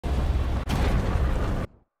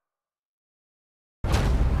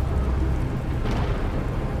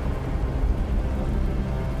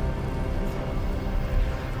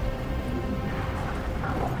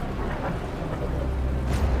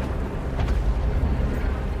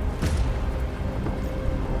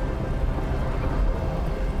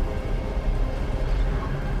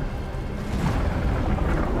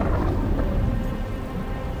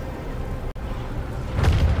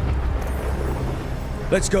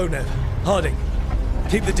Let's go, Nev. Harding,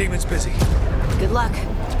 keep the demons busy. Good luck.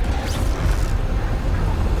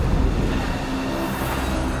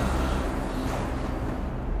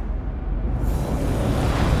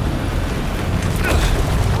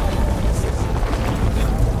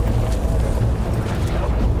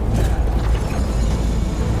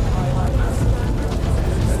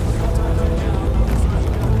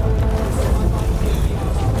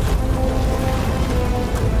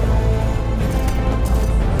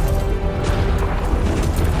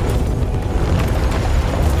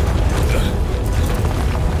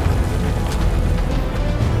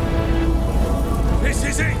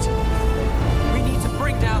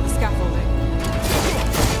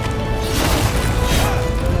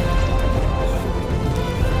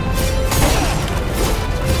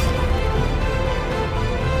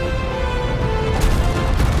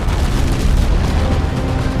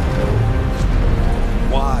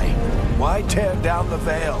 Tear down the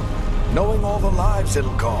Veil, knowing all the lives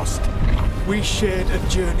it'll cost. We shared a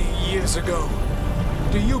journey years ago.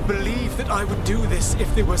 Do you believe that I would do this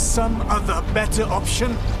if there was some other better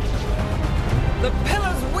option? The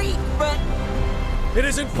pillar's weak, but... It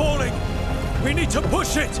isn't falling! We need to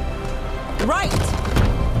push it! Right!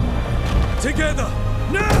 Together!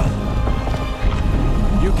 Now!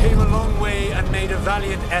 You came a long way and made a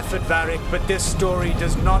valiant effort, Varric, but this story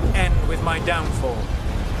does not end with my downfall.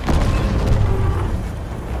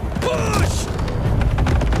 Push!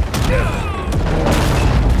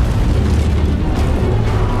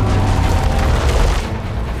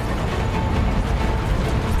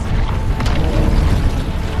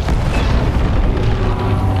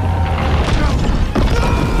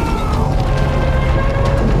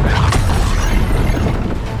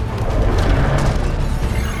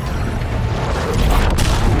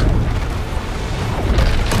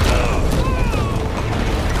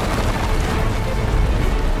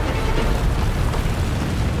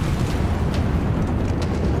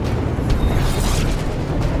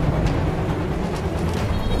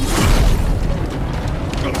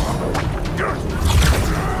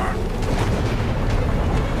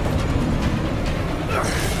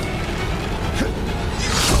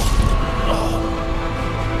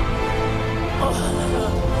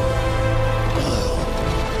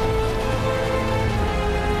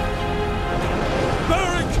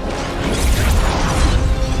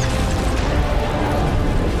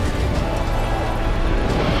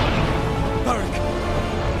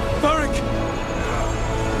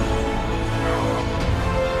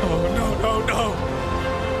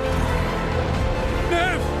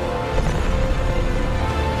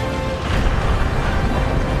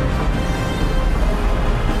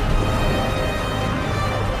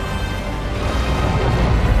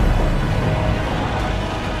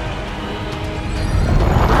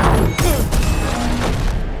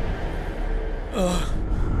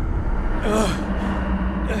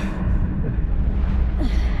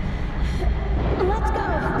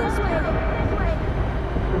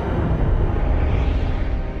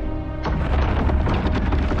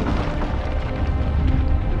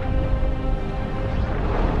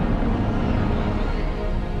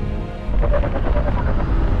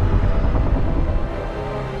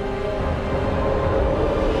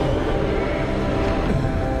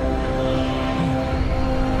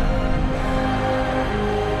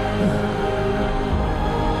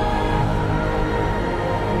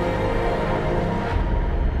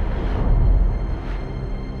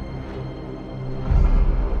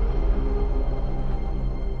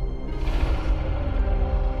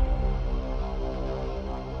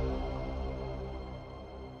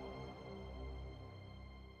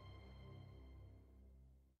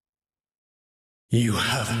 You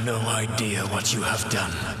have no idea what you have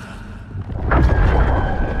done.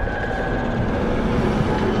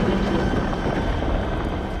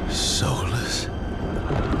 Soulless.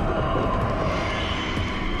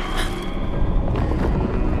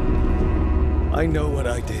 I know what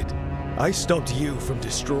I did. I stopped you from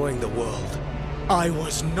destroying the world. I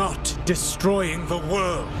was not destroying the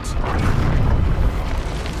world.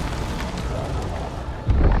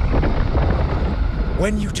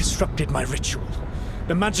 When you disrupted my ritual,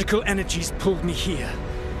 the magical energies pulled me here,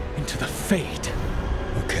 into the Fade.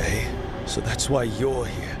 Okay, so that's why you're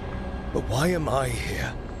here. But why am I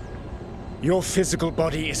here? Your physical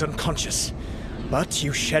body is unconscious, but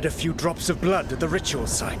you shed a few drops of blood at the ritual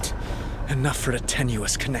site. Enough for a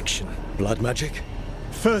tenuous connection. Blood magic?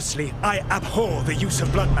 Firstly, I abhor the use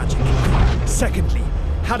of blood magic. Secondly,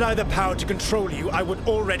 had I the power to control you, I would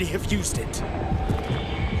already have used it.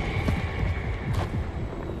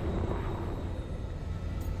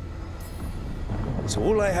 So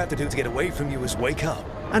all I had to do to get away from you was wake up.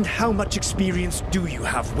 And how much experience do you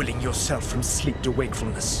have willing yourself from sleep to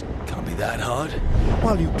wakefulness? Can't be that hard.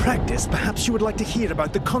 While you practice, perhaps you would like to hear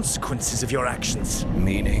about the consequences of your actions.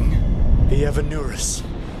 Meaning? The Evanurus,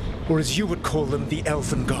 or as you would call them, the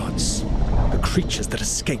Elven Gods. The creatures that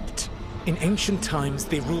escaped. In ancient times,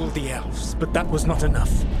 they ruled the elves, but that was not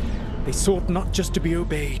enough. They sought not just to be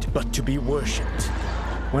obeyed, but to be worshipped.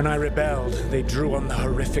 When I rebelled, they drew on the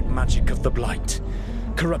horrific magic of the Blight,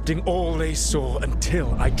 corrupting all they saw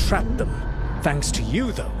until I trapped them. Thanks to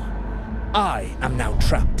you, though, I am now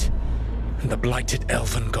trapped, and the blighted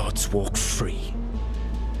Elven Gods walk free.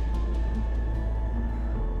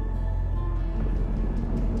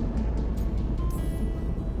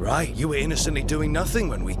 Right, you were innocently doing nothing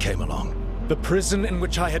when we came along. The prison in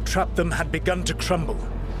which I had trapped them had begun to crumble.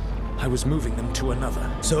 I was moving them to another.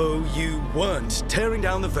 So you weren't tearing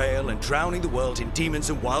down the Veil and drowning the world in demons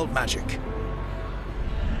and wild magic?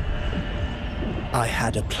 I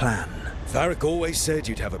had a plan. Varric always said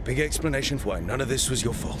you'd have a big explanation for why none of this was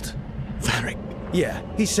your fault. Varric? Yeah,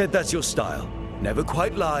 he said that's your style. Never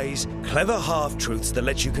quite lies, clever half-truths that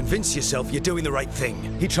let you convince yourself you're doing the right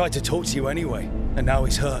thing. He tried to talk to you anyway, and now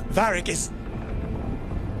he's hurt. Varric is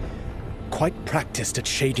quite practiced at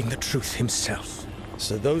shading the truth himself.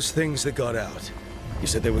 So those things that got out, you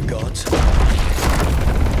said they were gods?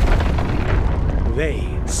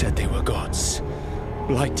 They said they were gods.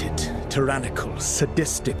 Blighted, tyrannical,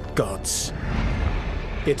 sadistic gods.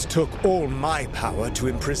 It took all my power to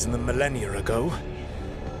imprison them millennia ago,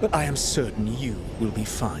 but I am certain you will be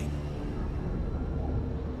fine.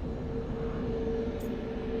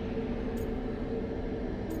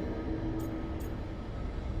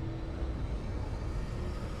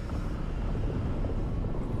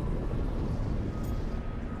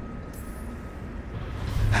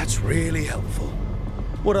 That's really helpful.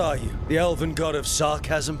 What are you, the elven god of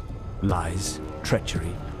sarcasm? Lies,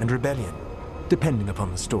 treachery, and rebellion, depending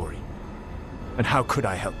upon the story. And how could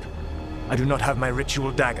I help? I do not have my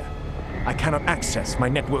ritual dagger. I cannot access my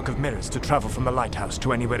network of mirrors to travel from the lighthouse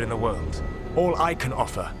to anywhere in the world. All I can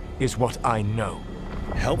offer is what I know.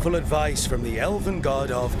 Helpful advice from the elven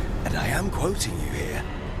god of, and I am quoting you here,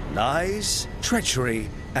 lies, treachery,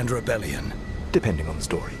 and rebellion. Depending on the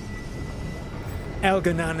story.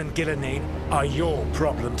 Elganan and Gillenane are your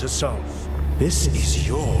problem to solve. This is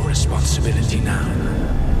your responsibility now.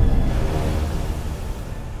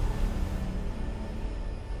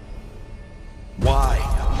 Why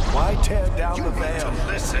tear down the Veil?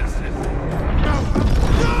 Listen. You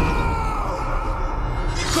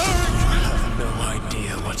have no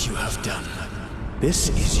idea what you have done. This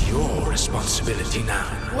is your responsibility now.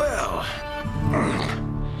 Well,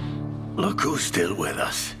 look who's still with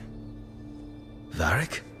us.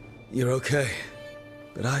 Varric? You're okay.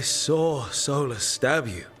 But I saw Solus stab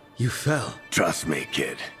you. You fell. Trust me,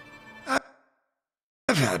 kid. I've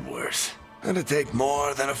had worse. It'd take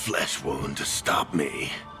more than a flesh wound to stop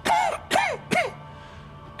me.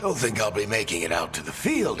 Don't think I'll be making it out to the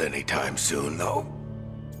field anytime soon, though.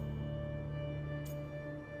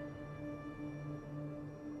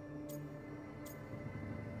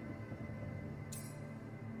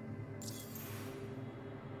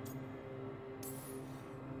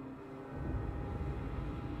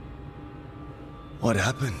 What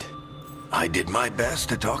happened? I did my best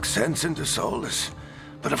to talk sense into Solus,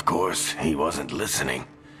 but of course, he wasn't listening.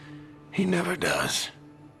 He never does.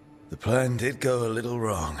 The plan did go a little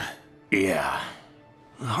wrong. Yeah.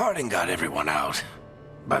 Harding got everyone out.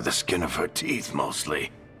 By the skin of her teeth,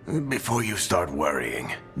 mostly. Before you start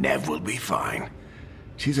worrying, Nev will be fine.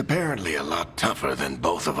 She's apparently a lot tougher than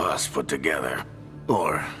both of us put together.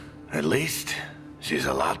 Or, at least, she's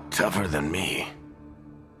a lot tougher than me.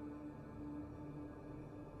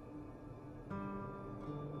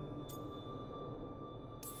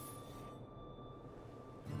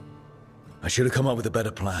 I should have come up with a better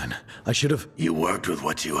plan. I should have... You worked with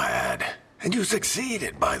what you had. And you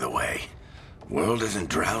succeeded, by the way. World isn't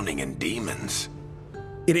drowning in demons.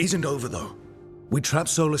 It isn't over, though. We trapped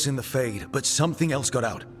Solus in the Fade, but something else got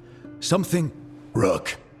out. Something...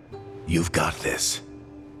 Rook, you've got this.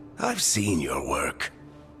 I've seen your work.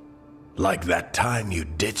 Like that time you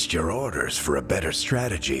ditched your orders for a better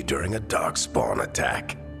strategy during a darkspawn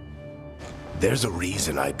attack. There's a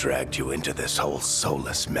reason I dragged you into this whole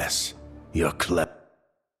Solus mess. You're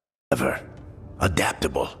clever,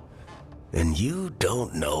 adaptable, and you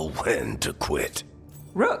don't know when to quit.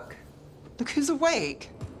 Rook, look who's awake.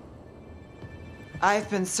 I've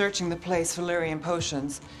been searching the place for Lyrian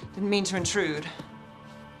potions. Didn't mean to intrude.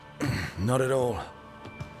 Not at all.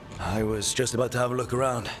 I was just about to have a look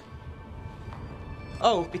around.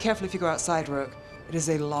 Oh, be careful if you go outside, Rook. It is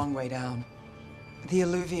a long way down. The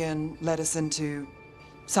Illuvian led us into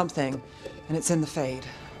something, and it's in the Fade.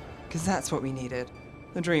 Because that's what we needed.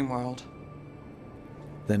 The dream world.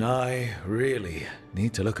 Then I really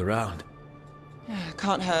need to look around.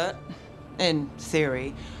 Can't hurt. In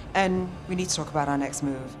theory. And we need to talk about our next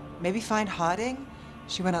move. Maybe find Harding?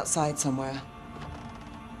 She went outside somewhere.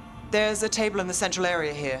 There's a table in the central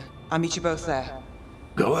area here. I'll meet you both there.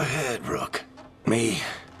 Go ahead, Rook.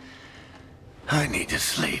 I need to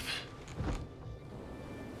sleep.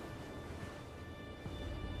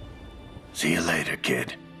 See you later,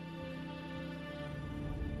 kid.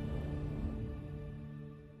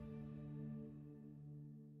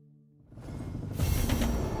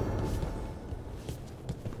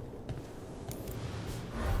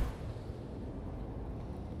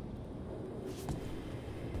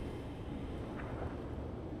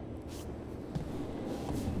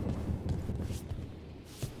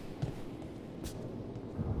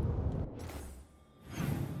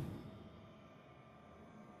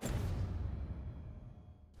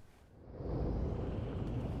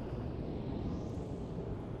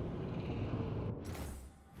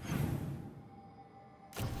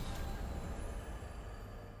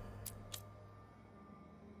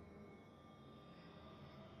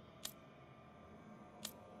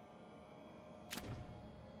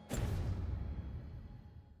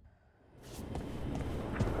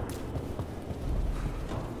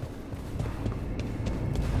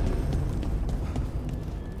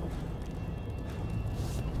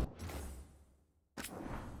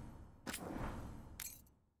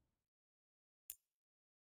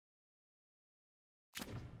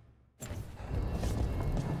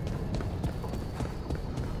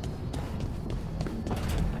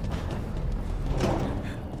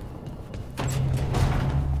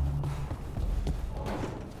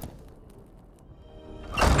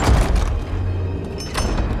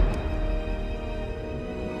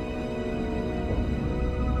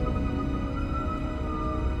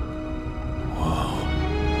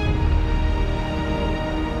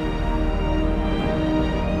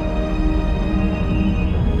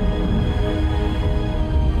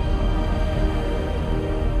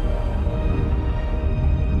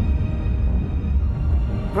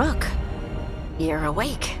 Rook, you're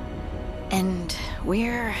awake. And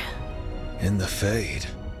we're... In the Fade.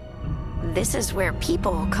 This is where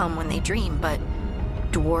people come when they dream, but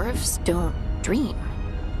dwarves don't dream.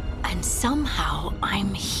 And somehow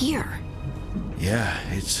I'm here. Yeah,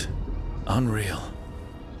 it's unreal.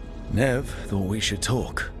 Nev thought we should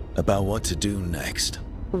talk about what to do next.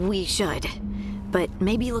 We should. But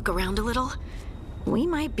maybe look around a little. We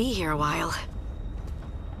might be here a while.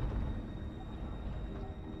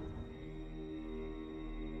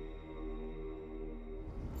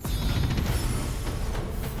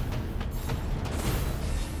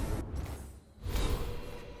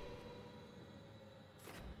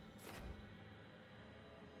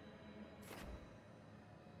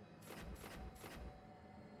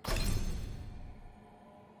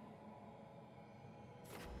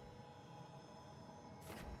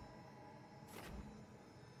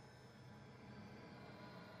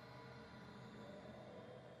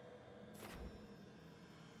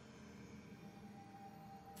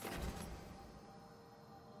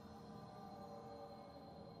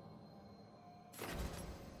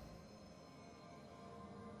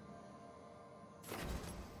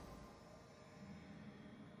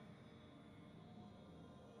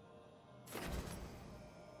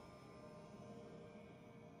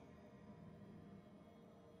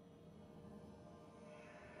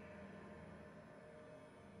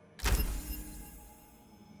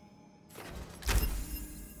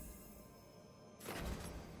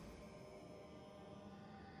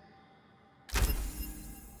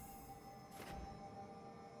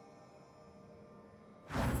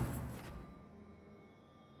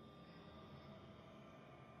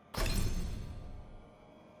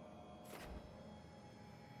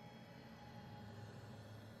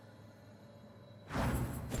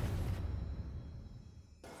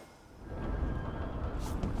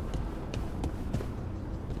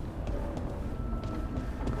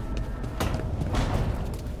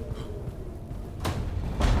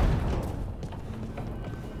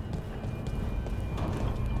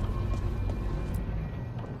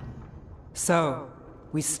 So,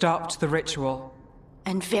 we stopped the ritual.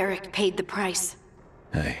 And Varric paid the price.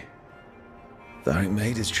 Hey. Varric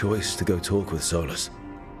made his choice to go talk with Solus.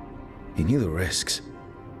 He knew the risks.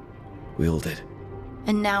 We all did.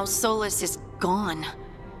 And now Solus is gone.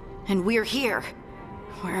 And we're here.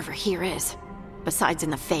 Wherever here is. Besides in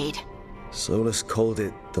the Fade. Solus called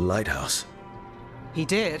it the Lighthouse. He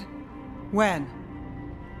did? When?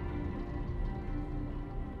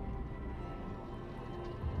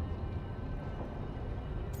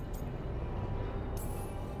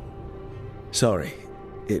 Sorry.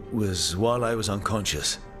 It was while I was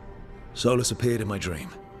unconscious. Solus appeared in my dream.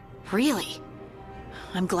 Really?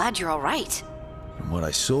 I'm glad you're all right. From what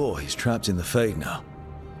I saw, he's trapped in the Fade now.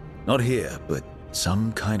 Not here, but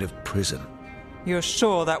some kind of prison. You're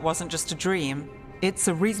sure that wasn't just a dream? It's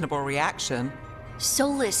a reasonable reaction.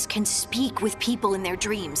 Solus can speak with people in their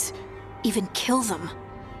dreams, even kill them.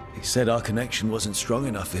 He said our connection wasn't strong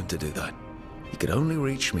enough for him to do that. He could only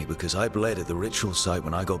reach me because I bled at the ritual site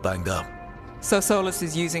when I got banged up. So Solus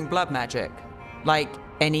is using blood magic, like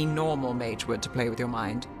any normal mage would to play with your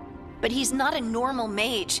mind. But he's not a normal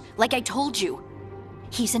mage, like I told you.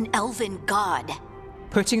 He's an elven god.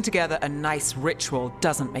 Putting together a nice ritual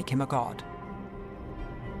doesn't make him a god.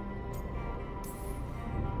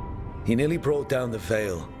 He nearly brought down the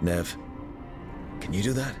Veil, Nev. Can you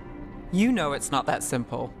do that? You know it's not that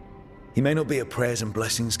simple. He may not be a prayers and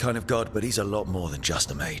blessings kind of god, but he's a lot more than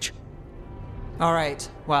just a mage. All right,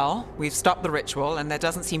 well, we've stopped the ritual and there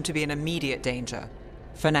doesn't seem to be an immediate danger.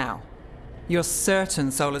 For now. You're certain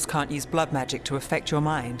Solus can't use blood magic to affect your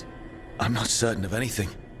mind? I'm not certain of anything.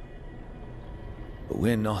 But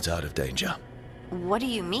we're not out of danger. What do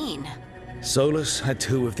you mean? Solus had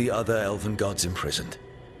 2 of the other elven gods imprisoned.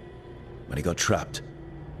 When he got trapped,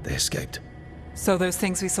 they escaped. So those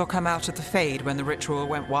things we saw come out of the Fade when the ritual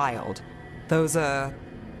went wild, those are...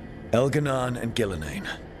 Elganan and Gillenane.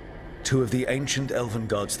 2 of the ancient elven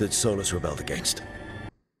gods that Solus rebelled against.